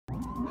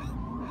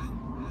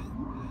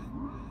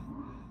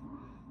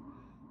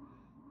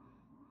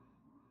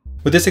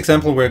With this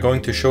example, we're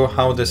going to show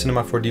how the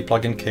Cinema 4D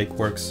plugin Cake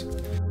works.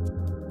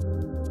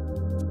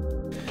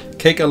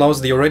 Cake allows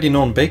the already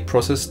known bake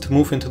process to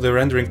move into the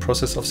rendering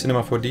process of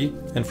Cinema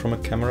 4D and from a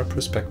camera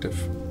perspective.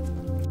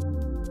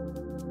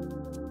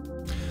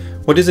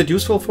 What is it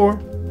useful for?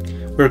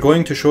 We're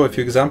going to show a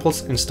few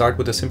examples and start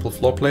with a simple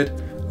floor plate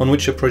on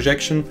which a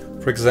projection,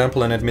 for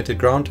example an admitted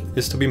ground,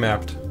 is to be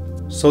mapped,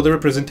 so the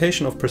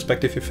representation of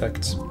perspective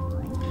effects.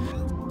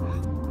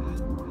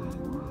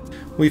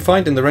 We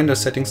find in the render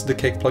settings the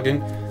Cake plugin,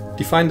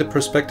 define the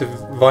perspective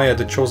via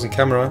the chosen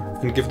camera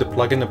and give the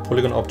plugin a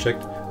polygon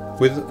object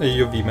with a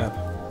UV map.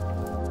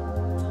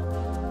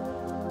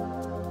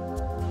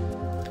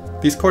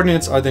 These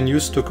coordinates are then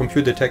used to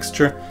compute the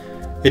texture.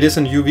 It is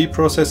an UV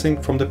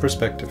processing from the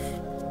perspective.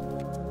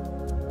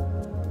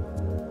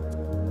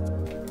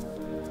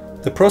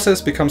 The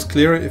process becomes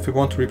clearer if we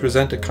want to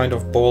represent a kind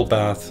of bowl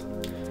bath.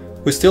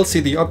 We still see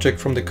the object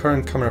from the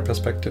current camera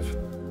perspective.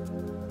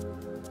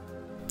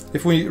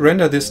 If we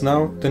render this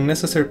now, the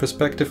necessary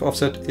perspective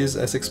offset is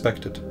as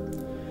expected.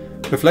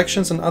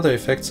 Reflections and other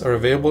effects are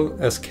available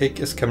as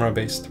Cake is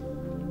camera-based.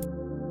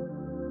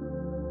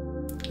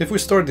 If we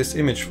store this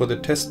image for the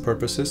test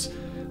purposes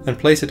and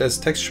place it as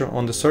texture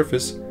on the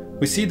surface,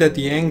 we see that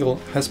the angle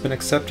has been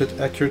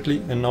accepted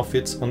accurately and now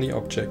fits on the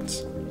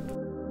objects.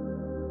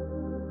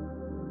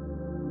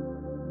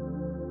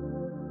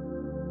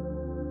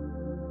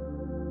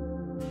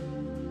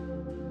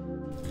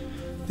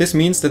 This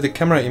means that the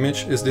camera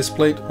image is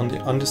displayed on the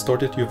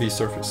undistorted UV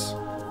surface.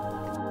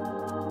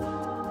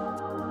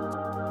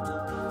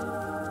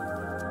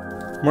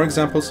 More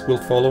examples will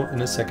follow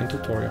in a second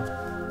tutorial.